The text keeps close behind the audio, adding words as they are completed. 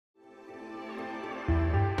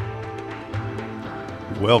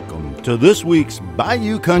Welcome to this week's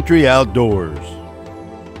Bayou Country Outdoors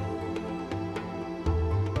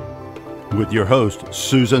with your host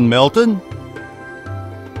Susan Melton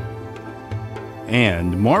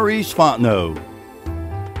and Maurice Fontenot.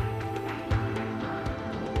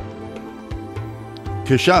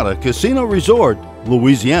 Coshada Casino Resort,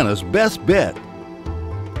 Louisiana's best bet.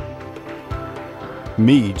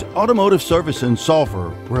 Meads Automotive Service in Sulphur,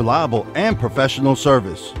 reliable and professional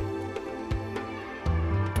service.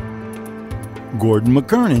 Gordon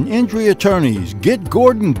McKernan Injury Attorneys, get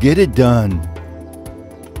Gordon, get it done.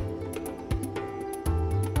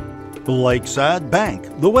 Lakeside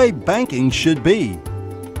Bank, the way banking should be.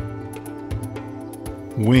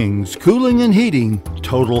 Wings Cooling and Heating,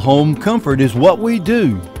 total home comfort is what we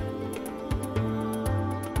do.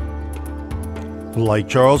 Lake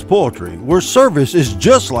Charles Poultry, where service is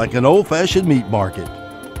just like an old-fashioned meat market.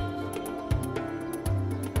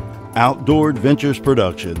 Outdoor Adventures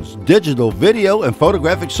Productions, digital, video, and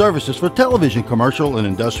photographic services for television, commercial, and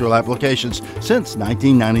industrial applications since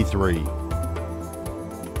 1993.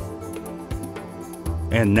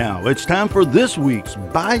 And now it's time for this week's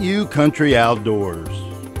Bayou Country Outdoors.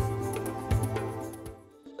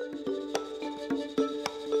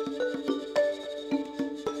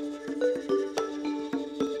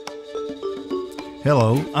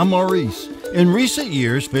 Hello, I'm Maurice. In recent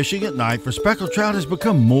years, fishing at night for speckled trout has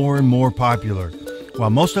become more and more popular. While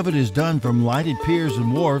most of it is done from lighted piers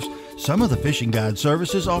and wharves, some of the fishing guide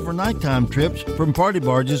services offer nighttime trips from party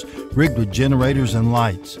barges rigged with generators and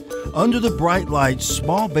lights. Under the bright lights,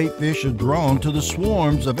 small bait fish are drawn to the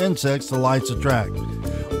swarms of insects the lights attract.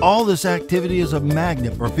 All this activity is a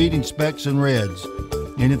magnet for feeding specks and reds.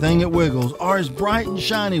 Anything that wiggles or is bright and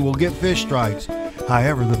shiny will get fish strikes.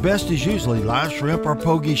 However, the best is usually live shrimp or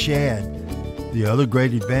pogie shad. The other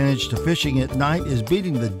great advantage to fishing at night is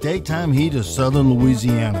beating the daytime heat of southern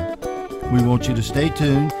Louisiana. We want you to stay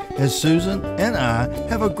tuned as Susan and I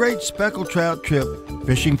have a great speckled trout trip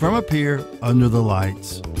fishing from a pier under the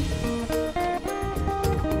lights.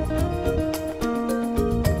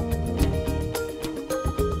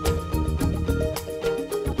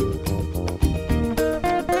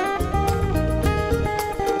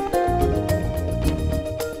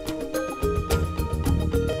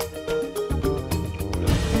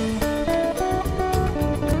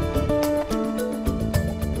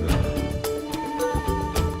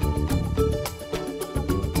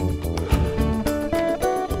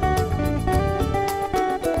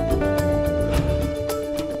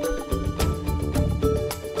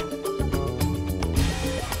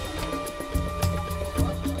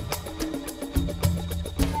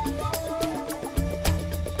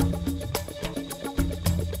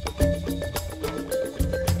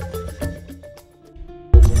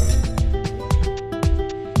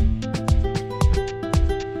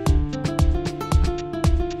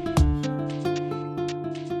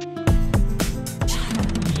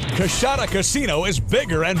 Coshada Casino is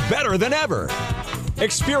bigger and better than ever.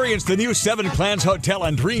 Experience the new Seven Clans Hotel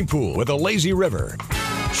and Dream Pool with a lazy river.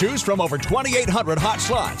 Choose from over 2,800 hot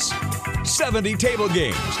slots, 70 table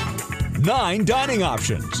games, 9 dining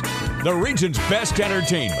options, the region's best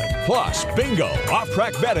entertainment, plus bingo,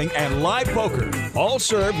 off-track betting, and live poker. All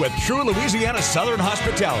served with true Louisiana Southern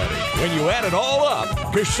hospitality. When you add it all up,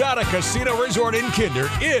 Coshada Casino Resort in Kinder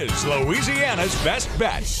is Louisiana's best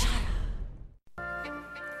bet.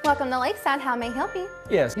 Welcome to Lakeside. How may I help you?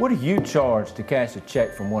 Yes. What do you charge to cash a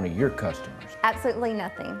check from one of your customers? Absolutely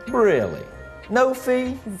nothing. Really? No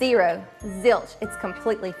fee? Zero. Zilch. It's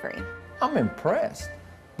completely free. I'm impressed.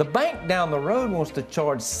 The bank down the road wants to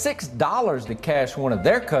charge $6 to cash one of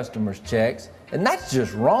their customers' checks, and that's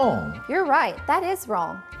just wrong. You're right. That is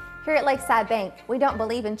wrong. Here at Lakeside Bank, we don't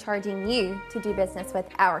believe in charging you to do business with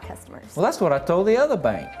our customers. Well, that's what I told the other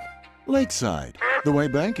bank. Lakeside, the way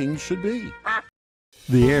banking should be.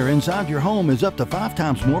 The air inside your home is up to 5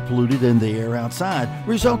 times more polluted than the air outside,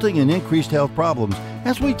 resulting in increased health problems.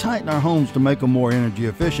 As we tighten our homes to make them more energy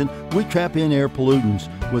efficient, we trap in air pollutants.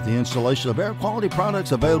 With the installation of air quality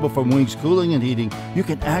products available from Wings Cooling and Heating, you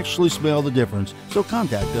can actually smell the difference. So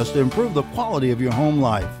contact us to improve the quality of your home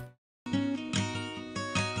life.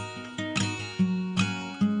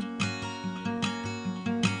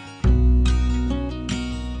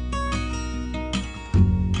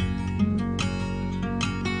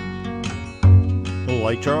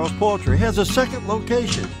 Lake Charles Poultry has a second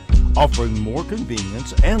location, offering more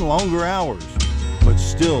convenience and longer hours, but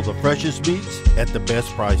still the freshest meats at the best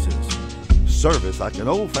prices. Service like an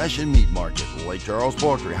old-fashioned meat market. Lake Charles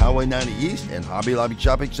Poultry, Highway 90 East and Hobby Lobby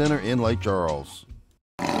Shopping Center in Lake Charles.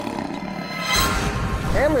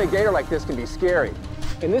 Handling a gator like this can be scary,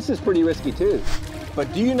 and this is pretty risky too.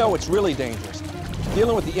 But do you know what's really dangerous?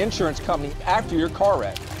 Dealing with the insurance company after your car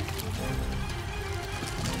wreck.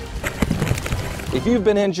 If you've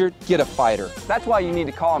been injured, get a fighter. That's why you need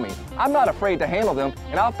to call me. I'm not afraid to handle them,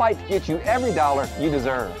 and I'll fight to get you every dollar you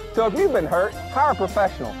deserve. So if you've been hurt, hire a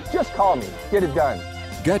professional. Just call me. Get it done.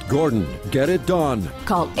 Get Gordon. Get it done.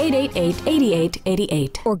 Call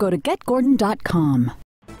 888-8888 or go to getgordon.com.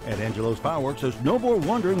 At Angelo's Fireworks, there's no more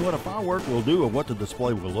wondering what a firework will do or what the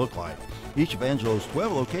display will look like. Each of Angelo's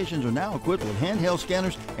 12 locations are now equipped with handheld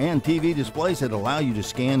scanners and TV displays that allow you to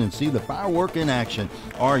scan and see the firework in action.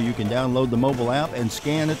 Or you can download the mobile app and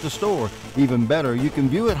scan at the store. Even better, you can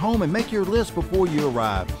view at home and make your list before you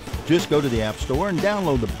arrive. Just go to the App Store and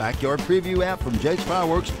download the Backyard Preview app from Jake's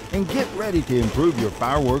Fireworks and get ready to improve your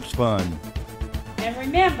fireworks fun. And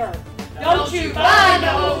remember, don't you buy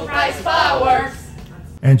no overpriced fireworks.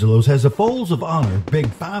 Angelo's has the Folds of Honor big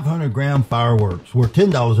 500-gram fireworks, where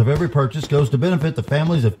 $10 of every purchase goes to benefit the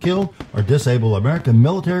families of killed or disabled American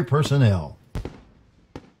military personnel.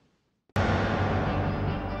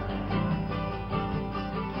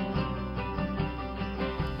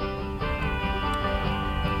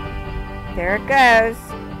 There it goes.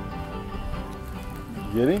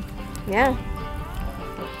 Get him? Yeah.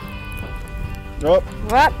 Nope.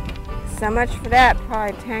 Whoop. So much for that.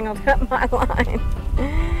 Probably tangled up my line.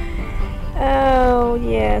 Oh,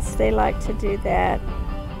 yes, they like to do that.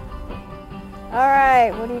 All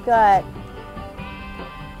right, what do you got?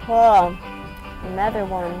 Cool. Another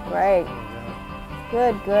one. Great.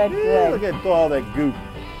 Good, good, good. Look at all that goop.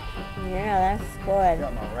 Yeah, that's good.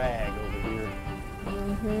 Got my rag over here.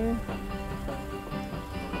 Mm-hmm.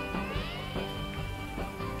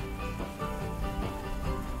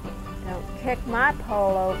 Don't kick my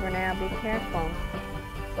pole over now. Be careful.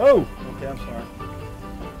 Oh, okay, I'm sorry.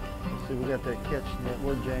 Let's see, we got that catch net.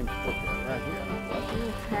 Where James put that? Right here.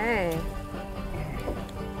 Okay.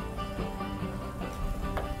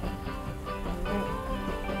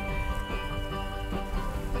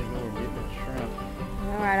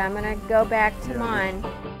 All right, I'm gonna go back to mine.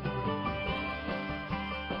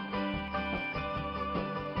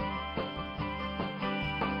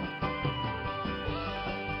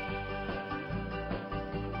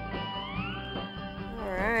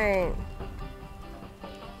 All right.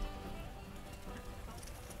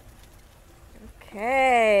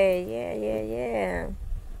 Okay, yeah.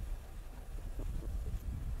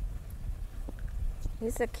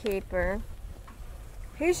 He's a keeper.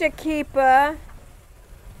 He's a keeper.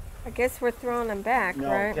 I guess we're throwing them back,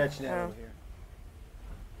 right? No, catching that over here.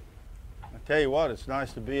 I tell you what, it's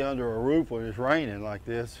nice to be under a roof when it's raining like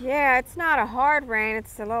this. Yeah, it's not a hard rain,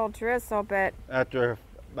 it's a little drizzle, but... After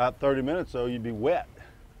about 30 minutes, though, you'd be wet.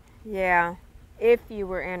 Yeah, if you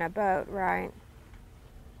were in a boat, right?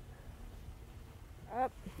 Oh.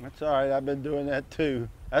 That's all right, I've been doing that too.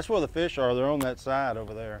 That's where the fish are, they're on that side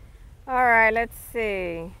over there. All right, let's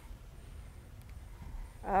see.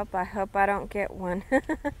 Oh, I hope I don't get one.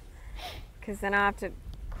 Because then I'll have to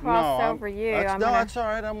cross over you. That's all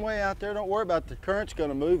right, I'm way out there. Don't worry about it. The current's going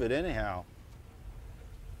to move it anyhow.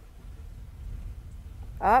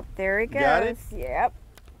 Oh, there he goes. Got it? Yep.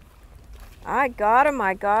 I got him,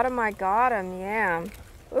 yeah.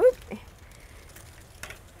 Oop.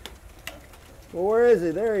 Well, where is he?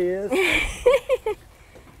 There he is.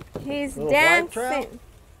 He's little dancing. White trout?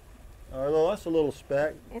 Oh, that's a little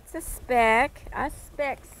speck. It's a speck. I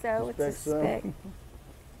speck so. It's a speck.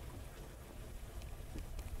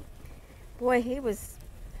 Boy, he was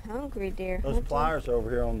hungry, deer. Those pliers over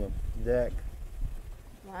here on the deck.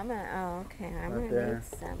 Well, oh, okay. I'm Right gonna there. need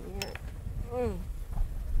some. Yeah. Mm.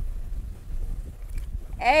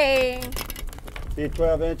 Hey. See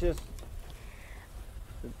 12 inches?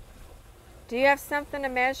 Do you have something to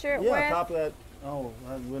measure it with? Yeah, top of that. Oh,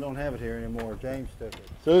 we don't have it here anymore. James took it.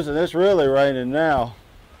 Susan, it's really raining now.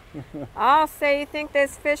 Oh, so you think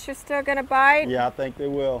those fish are still gonna bite? Yeah, I think they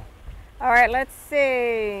will. All right, let's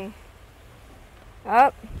see.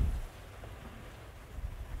 Up.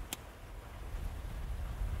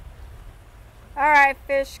 All right,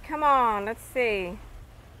 fish, come on, let's see.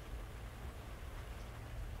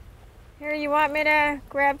 Here, you want me to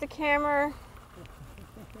grab the camera?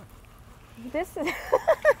 This is...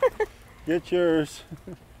 Get yours.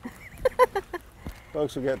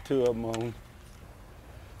 Folks, we got 2 of them on.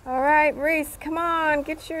 All right, Reese, come on,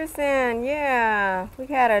 get yours in. Yeah, we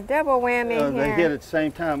got a double whammy here. They hit at the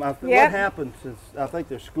same time. What happened is, I think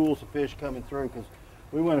there's schools of fish coming through, because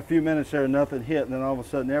we went a few minutes there and nothing hit, and then all of a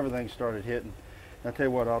sudden everything started hitting. I tell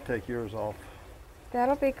you what, I'll take yours off.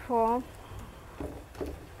 That'll be cool.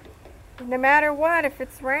 No matter what, if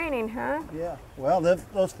it's raining, huh? Yeah. Well,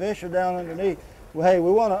 those fish are down underneath. Well, hey,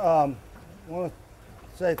 we want to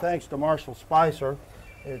say thanks to Marshall Spicer.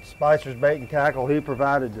 It's Spicer's Bait and Tackle. He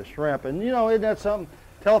provided the shrimp, and you know, isn't that something?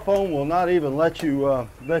 Telephone will not even let you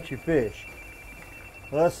fish.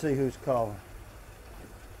 Let's see who's calling.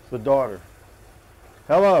 The daughter.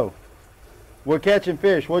 Hello. We're catching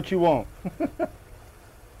fish. What you want?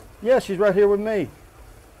 Yeah, she's right here with me.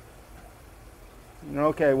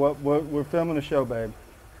 Okay, we're filming a show, babe.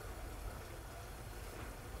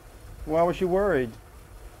 Why was she worried?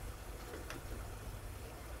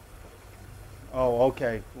 Oh,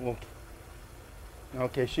 okay. Well,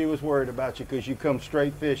 okay, she was worried about you because you come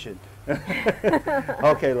straight fishing.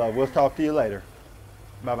 Okay, love, we'll talk to you later.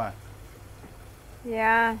 Bye-bye.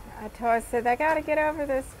 Yeah, I said, they got to get over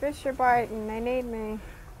this fish are biting. They need me.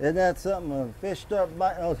 Isn't that something? A fish start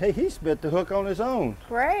biting. Oh, hey, he spit the hook on his own.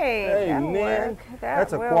 Great. Hey, that'll man. work.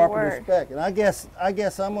 That's a cooperative speck. And I guess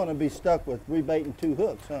I'm going to be stuck with rebaiting 2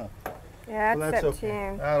 hooks, huh? Yeah, well, that's up to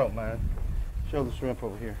you. I don't mind. Show the shrimp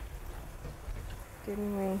over here.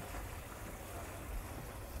 Didn't we?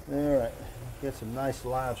 All right. Get some nice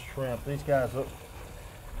live shrimp. These guys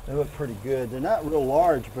they look pretty good. They're not real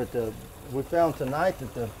large, but we found tonight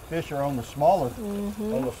that the fish are on the smaller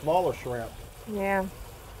shrimp. Yeah.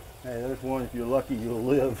 Hey, there's one. If you're lucky, you'll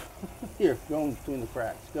live. Here, go in between the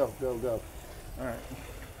cracks. Go, go, go. All right.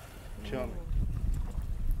 Show me.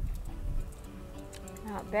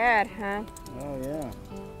 Not bad, huh? Oh yeah.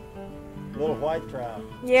 Little white trout.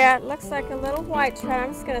 Yeah, it looks like a little white trout.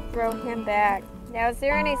 I'm just going to throw him back. Now, is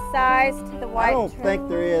there any size to the white trout? I don't think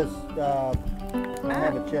there is. I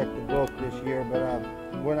haven't checked the book this year, but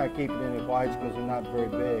we're not keeping any whites because they're not very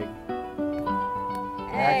big.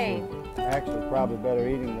 Hey. Actually, probably better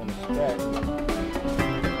eating than a speck.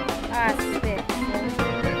 Stick.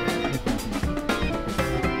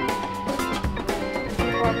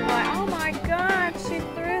 Oh my God, she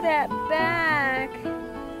threw that back.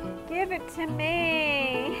 Give it to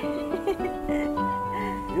me.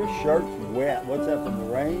 Your shirt's wet. What's that, from the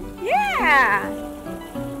rain? Yeah.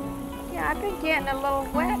 Yeah, I've been getting a little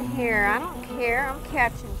wet here. I don't care. I'm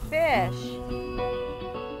catching fish.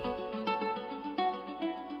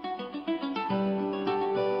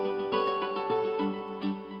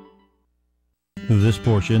 This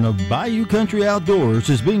portion of Bayou Country Outdoors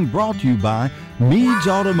is being brought to you by Meads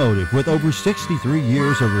Automotive, with over 63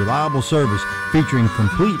 years of reliable service featuring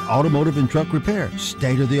complete automotive and truck repair,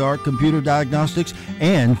 state-of-the-art computer diagnostics,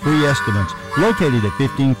 and free estimates. Located at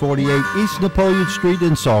 1548 East Napoleon Street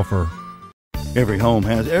in Sulphur. Every home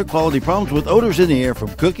has air quality problems with odors in the air from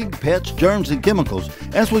cooking, pets, germs, and chemicals.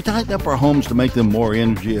 As we tighten up our homes to make them more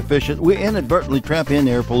energy efficient, we inadvertently trap in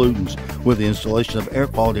air pollutants. With the installation of air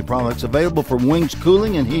quality products available from Wings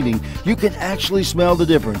Cooling and Heating, you can actually smell the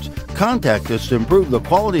difference. Contact us to improve the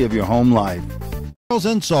quality of your home life.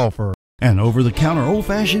 And Sulphur. An over-the-counter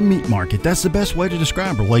old-fashioned meat market. That's the best way to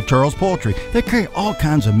describe Lake Charles Poultry. They carry all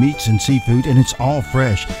kinds of meats and seafood, and it's all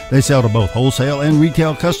fresh. They sell to both wholesale and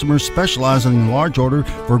retail customers, specializing in large order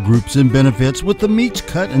for groups and benefits, with the meats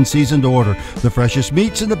cut and seasoned to order. The freshest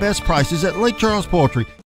meats and the best prices at Lake Charles Poultry.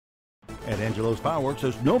 At Angelo's Fireworks,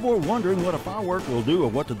 there's no more wondering what a firework will do or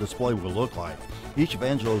what the display will look like. Each of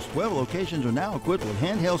Angelo's 12 locations are now equipped with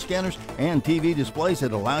handheld scanners and TV displays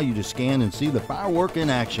that allow you to scan and see the firework in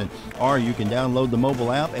action. Or you can download the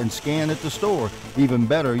mobile app and scan at the store. Even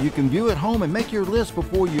better, you can view at home and make your list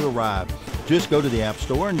before you arrive. Just go to the App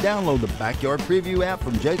Store and download the Backyard Preview app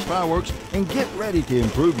from Jake's Fireworks and get ready to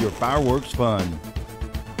improve your fireworks fun.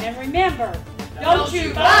 And remember, don't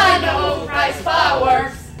you buy no price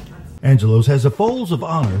fireworks. Angelo's has the Folds of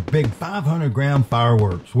Honor big 500-gram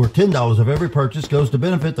fireworks, where $10 of every purchase goes to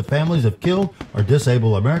benefit the families of killed or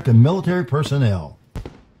disabled American military personnel.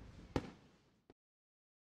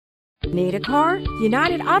 Need a car?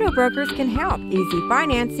 United Auto Brokers can help. Easy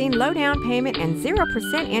financing, low down payment, and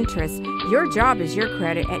 0% interest. Your job is your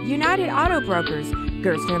credit at United Auto Brokers,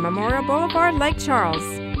 Gerstner Memorial Boulevard, Lake Charles.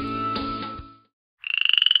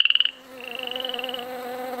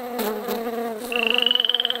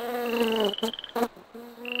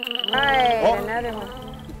 Another one.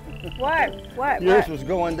 What? Yours was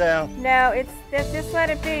going down. No, just let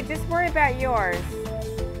it be. Just worry about yours.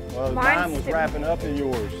 Well, mine was wrapping up in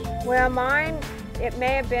yours. Well, mine, it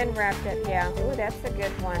may have been wrapped up. Yeah. Ooh, that's a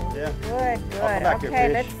good one. Yeah. Good.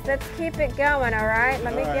 Okay, let's keep it going. All right.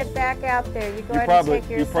 Let me get back out there. You go ahead and take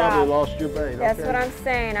yours off. You probably lost your bait. That's what I'm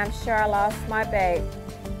saying. I'm sure I lost my bait.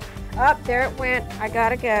 Up there it went. I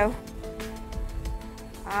gotta go.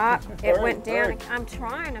 It went down. I'm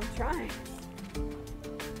trying.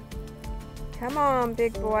 Come on,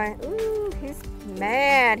 big boy. Ooh, he's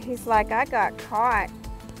mad. He's like, I got caught.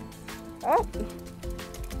 Oh.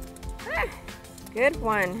 Good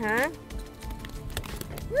one, huh?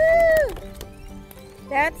 Woo!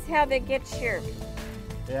 That's how they get you.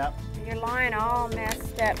 Yep. Your line all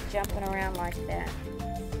messed up, jumping around like that.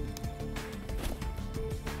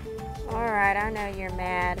 All right, I know you're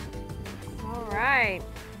mad. All right.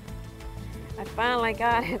 I finally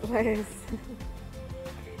got it loose.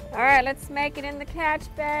 All right, let's make it in the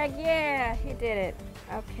catch bag. Yeah, he did it.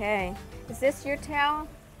 Okay. Is this your towel?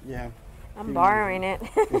 Yeah. I'm borrowing it.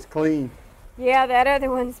 It's clean. Yeah, that other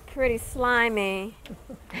one's pretty slimy.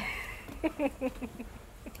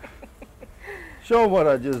 Show what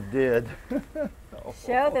I just did.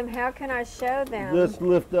 Show them. How can I show them? Just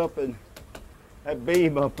lift up and that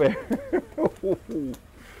beam up there.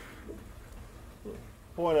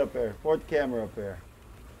 Point up there. Point the camera up there.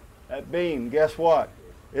 That beam, guess what?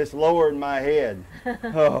 It's lower than my head.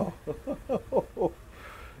 Oh.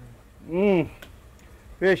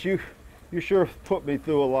 Fish, you sure put me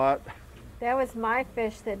through a lot. That was my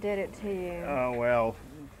fish that did it to you. Oh, well.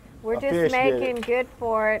 We're just making good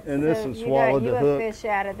for it. And this one you swallowed got the hook. a fish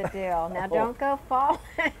out of the deal. Now don't go fall.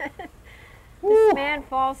 This man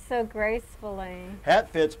falls so gracefully.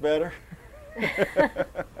 Hat fits better.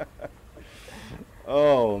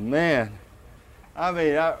 Oh, man. I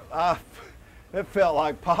mean, it felt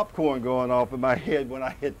like popcorn going off in my head when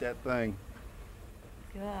I hit that thing.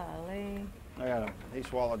 Golly. He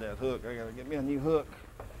swallowed that hook. I gotta get me a new hook.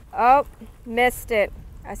 Oh, missed it.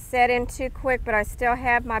 I set in too quick, but I still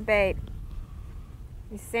have my bait.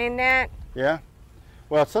 You seen that? Yeah.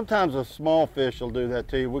 Well, sometimes a small fish will do that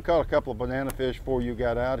to you. We caught a couple of banana fish before you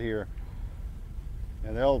got out here,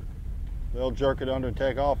 and they'll jerk it under and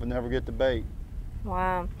take off and never get the bait.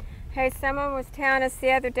 Wow. Hey, someone was telling us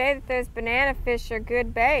the other day that those banana fish are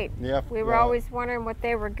good bait. Yeah. We were always wondering what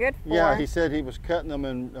they were good for. Yeah, he said he was cutting them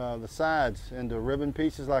in the sides into ribbon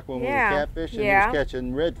pieces like when we were catfishing. Yeah. He was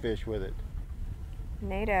catching redfish with it.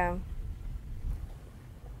 Neato.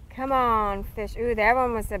 Come on, fish. Ooh, that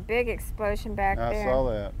one was a big explosion back there. I saw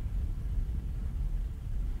that.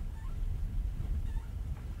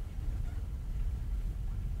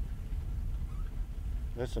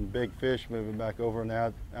 There's some big fish moving back over on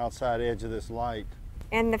the outside edge of this light.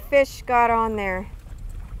 And the fish got on there.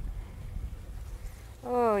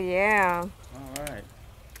 Oh, yeah. All right.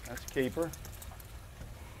 That's a keeper.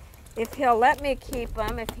 If he'll let me keep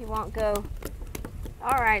him, if he won't go.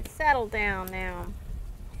 All right, settle down now.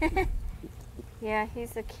 Yeah,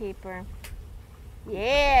 he's a keeper.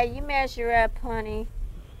 Yeah, you measure up, honey.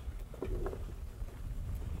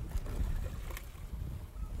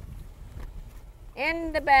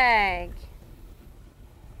 In the bag.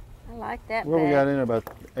 I like that What bag. we got in, about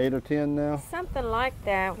 8 or 10 now? Something like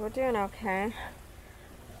that. We're doing okay.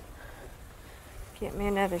 Get me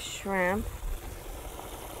another shrimp.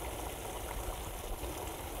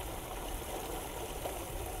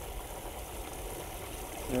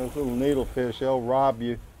 Those little needlefish, they'll rob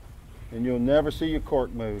you and you'll never see your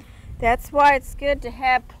cork move. That's why it's good to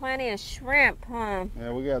have plenty of shrimp, huh?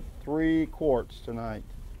 Yeah, we got 3 quarts tonight.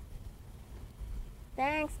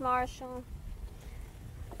 Thanks, Marshall.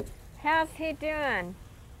 How's he doing?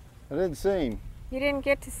 I didn't see him. You didn't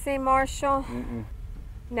get to see Marshall? Mm-mm.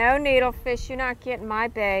 No needlefish, you're not getting my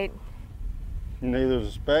bait. Neither's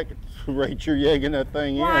a speck. It's the rate you're yagging that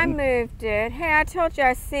thing Well, I in. moved it. Hey, I told you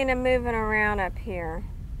I seen him moving around up here.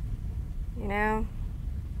 You know?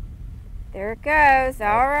 There it goes.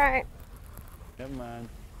 All right. Never mind.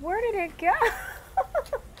 Where did it go?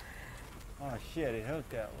 Oh, shit, it hooked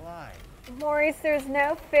that light. Maurice, there's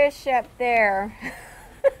no fish up there.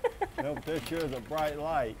 No fish, here's a bright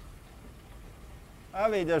light. I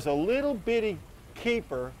mean, there's a little bitty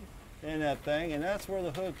keeper in that thing, and that's where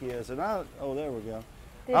the hook is. And oh, there we go.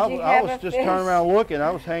 I was just turning around looking. I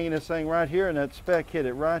was hanging this thing right here, and that speck hit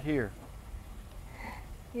it right here.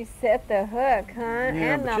 You set the hook, huh?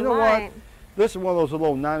 Yeah, And but the you know light. what? This is one of those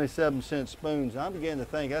little 97-cent spoons. I'm beginning to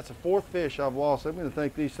think that's the 4th fish I've lost. I'm going to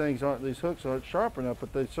think these hooks aren't sharp enough,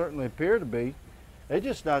 but they certainly appear to be. They're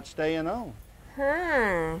just not staying on.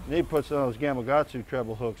 Huh. You need to put some of those Gamakatsu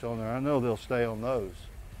treble hooks on there. I know they'll stay on those.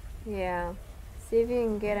 Yeah. See if you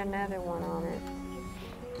can get another one on it.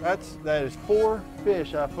 That is 4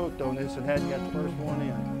 fish I've hooked on this and hadn't got the first one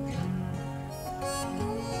in.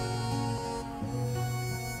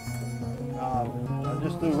 I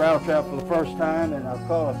just threw rattle trap for the first time, and I've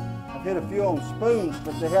hit a few on spoons,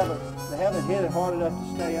 but they haven't hit it hard enough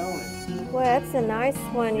to stay on it. Well, that's a nice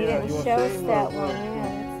one. You didn't you show wanna us see? that Look, one.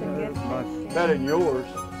 Yeah, that's a good fish. Better than yours.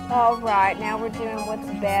 All right, now we're doing what's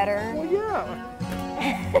better. Well, yeah.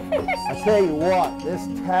 I tell you what, this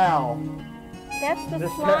towel. That's the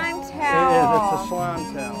slime towel. It is. It's a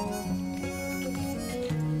slime towel.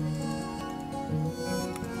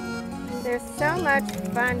 they're so much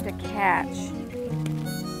fun to catch.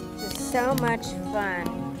 Just so much fun.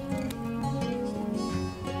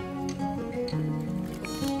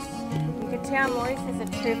 You could tell Maurice is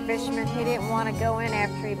a true fisherman. He didn't want to go in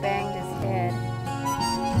after he banged his head.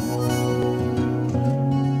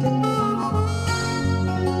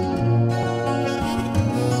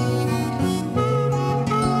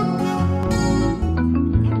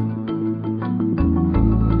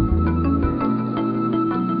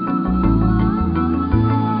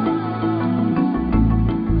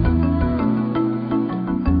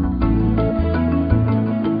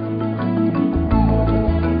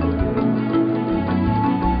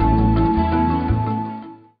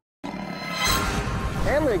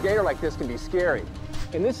 Handling a gator like this can be scary,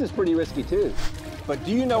 and this is pretty risky too. But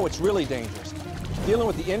do you know what's really dangerous? Dealing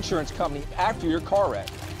with the insurance company after your car wreck.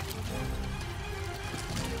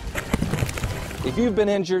 If you've been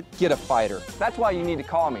injured, get a fighter. That's why you need to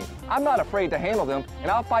call me. I'm not afraid to handle them,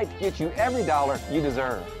 and I'll fight to get you every dollar you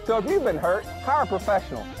deserve. So if you've been hurt, hire a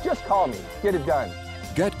professional. Just call me. Get it done.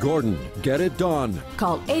 Get Gordon. Get it done.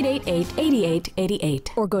 Call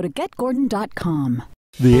 888-8888 or go to getgordon.com.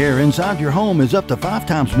 The air inside your home is up to 5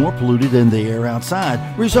 times more polluted than the air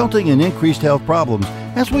outside, resulting in increased health problems.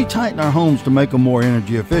 As we tighten our homes to make them more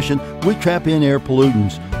energy efficient, we trap in air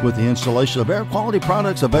pollutants. With the installation of air quality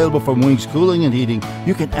products available from Wings Cooling and Heating,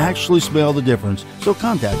 you can actually smell the difference. So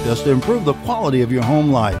contact us to improve the quality of your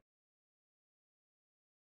home life.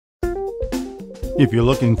 If you're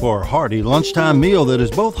looking for a hearty lunchtime meal that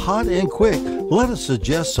is both hot and quick, let us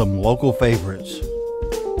suggest some local favorites.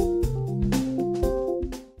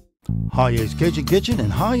 Hayes Cajun Kitchen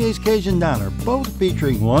and Hayes Cajun Diner, both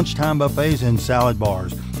featuring lunchtime buffets and salad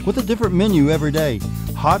bars with a different menu every day.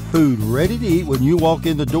 Hot food ready to eat when you walk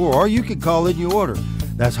in the door, or you can call in your order.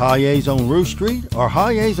 That's Hayes on Roost Street or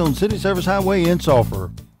Hayes on City Service Highway in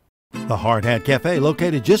Sulphur. The Hard Hat Cafe,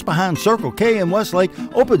 located just behind Circle K in Westlake,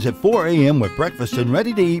 opens at 4 a.m. with breakfast and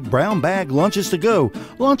ready-to-eat brown bag lunches to go.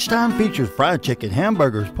 Lunchtime features fried chicken,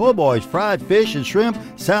 hamburgers, po' boys, fried fish and shrimp,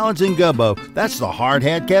 salads, and gumbo. That's the Hard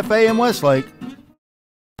Hat Cafe in Westlake.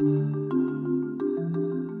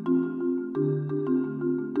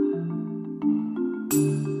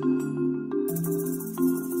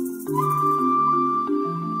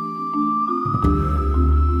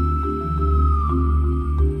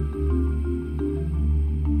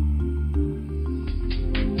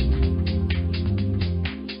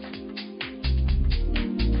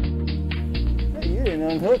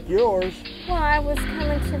 Unhook yours. Well, I was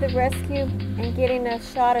coming to the rescue and getting a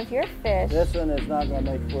shot of your fish. This one is not going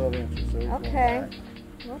to make 12 inches. So okay.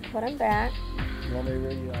 We'll put him back. You want me to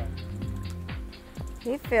read you out?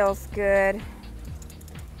 He feels good.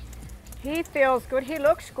 He feels good. He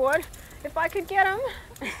looks good. If I could get him.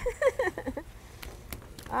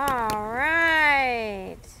 All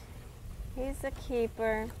right. He's a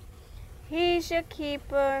keeper. He's your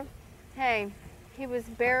keeper. Hey. He was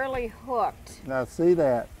barely hooked. Now see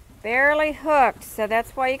that? Barely hooked, so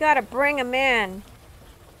that's why you got to bring him in.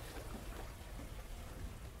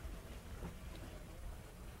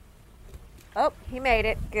 Oh, he made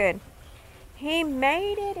it. Good. He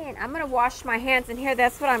made it in. I'm going to wash my hands in here.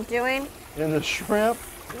 That's what I'm doing. In the shrimp?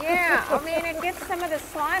 Yeah, I mean, and get some of the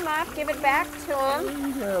slime off. Give it back to him.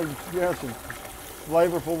 You have some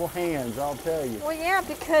flavorful hands, I'll tell you. Well, yeah,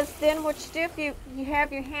 because then what you do if you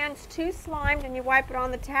have your hands too slimed and you wipe it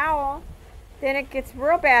on the towel, then it gets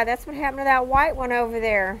real bad. That's what happened to that white one over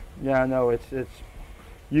there. Yeah, I know. It's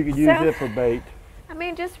you could use it for bait. I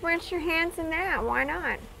mean, just rinse your hands in that. Why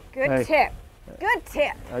not? Good tip. Good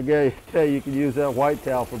tip. I tell you, you could use that white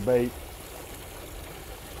towel for bait.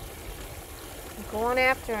 I'm going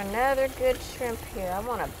after another good shrimp here. I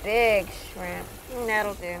want a big shrimp.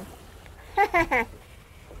 That'll do.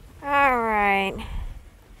 All right.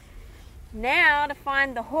 Now to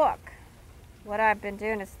find the hook. What I've been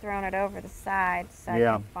doing is throwing it over the side so I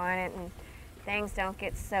can find it and things don't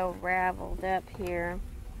get so raveled up here.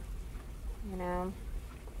 You know.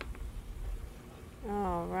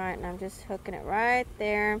 All right, and I'm just hooking it right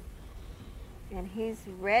there. And he's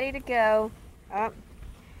ready to go. Oh,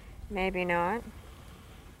 maybe not.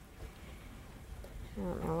 I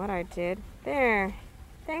don't know what I did. There.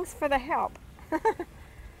 Thanks for the help.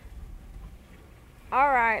 All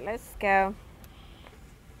right, let's go.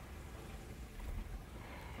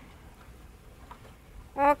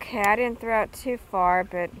 Okay, I didn't throw it too far,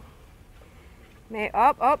 but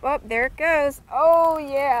up, there it goes. Oh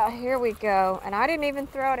yeah, here we go. And I didn't even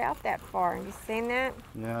throw it out that far. Have you seen that?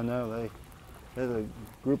 Yeah, I know. There's a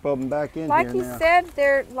group of them back in like here you now. said,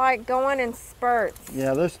 they're like going in spurts.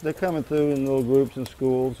 Yeah, they're coming through in little groups in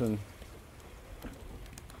schools and.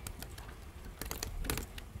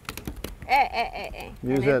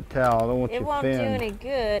 Use that towel. I don't want you to won't fin. do any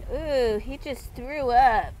good. Ooh, he just threw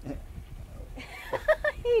up.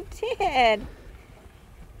 He did.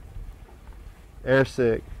 Air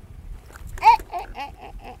sick.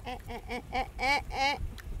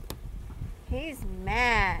 He's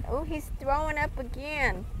mad. Oh, he's throwing up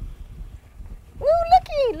again.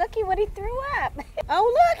 Ooh, looky what he threw up.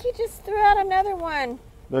 Oh, look, he just threw out another one.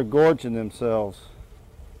 They're gorging themselves.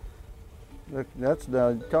 Look, that's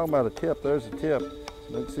now talking about a tip. There's a tip.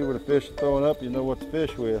 Let's see what a fish is throwing up. You know what to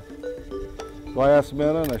fish with. Glass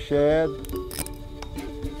minnow and a shad.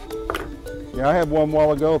 Yeah, I had one a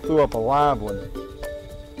while ago. Threw up a live one.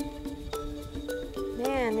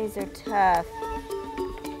 Man, these are tough.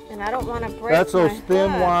 And I don't want to break That's those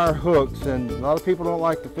thin hook. wire hooks, and a lot of people don't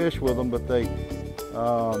like to fish with them, but they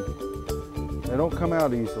don't come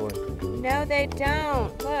out easily. No, they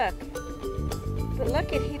don't. Look. But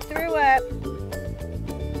look at, he threw up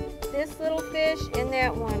this little fish and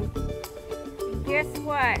that one. And guess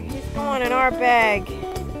what? He's going in our bag.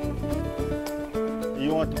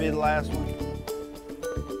 You want it to be the last one?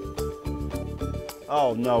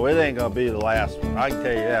 Oh no, it ain't gonna be the last one. I can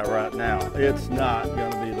tell you that right now. It's not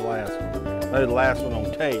gonna be the last one. Maybe the last one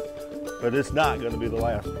on tape, but it's not gonna be the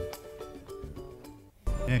last one.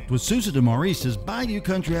 Connect with Susan and Maurice is Bayou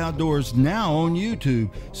Country Outdoors now on YouTube.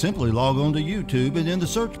 Simply log on to YouTube and in the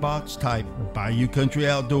search box type Bayou Country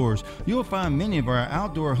Outdoors. You'll find many of our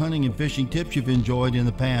outdoor hunting and fishing tips you've enjoyed in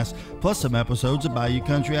the past, plus some episodes of Bayou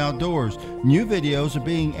Country Outdoors. New videos are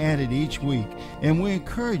being added each week, and we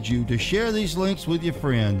encourage you to share these links with your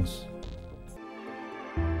friends.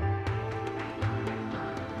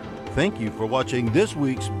 Thank you for watching this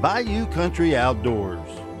week's Bayou Country Outdoors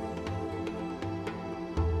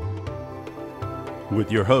with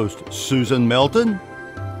your host, Susan Melton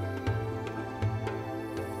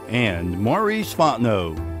and Maurice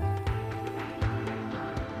Fontenot.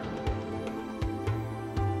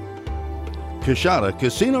 Coshada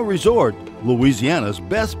Casino Resort, Louisiana's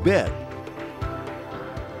best bet.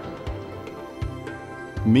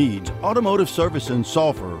 Meads Automotive Service in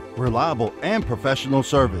Sulphur, reliable and professional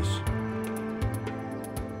service.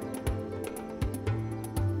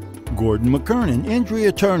 Gordon McKernan Injury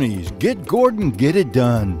Attorneys. Get Gordon, get it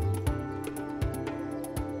done.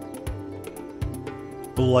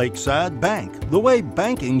 Lakeside Bank, the way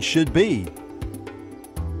banking should be.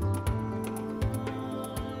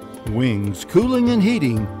 Wings Cooling and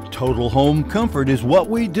Heating. Total home comfort is what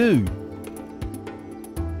we do.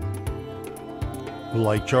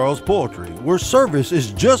 Lake Charles Poultry, where service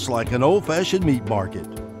is just like an old-fashioned meat market.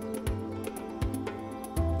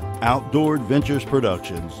 Outdoor Adventures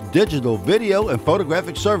Productions, digital video and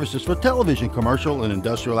photographic services for television, commercial, and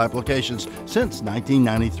industrial applications since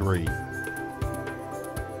 1993.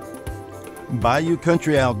 Bayou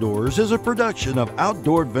Country Outdoors is a production of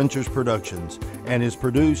Outdoor Adventures Productions and is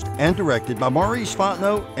produced and directed by Maurice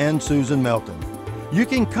Fontenot and Susan Melton. You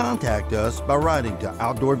can contact us by writing to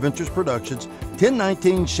Outdoor Adventures Productions,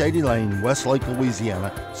 1019 Shady Lane, Westlake,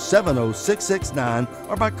 Louisiana, 70669,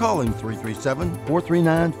 or by calling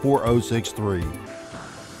 337-439-4063.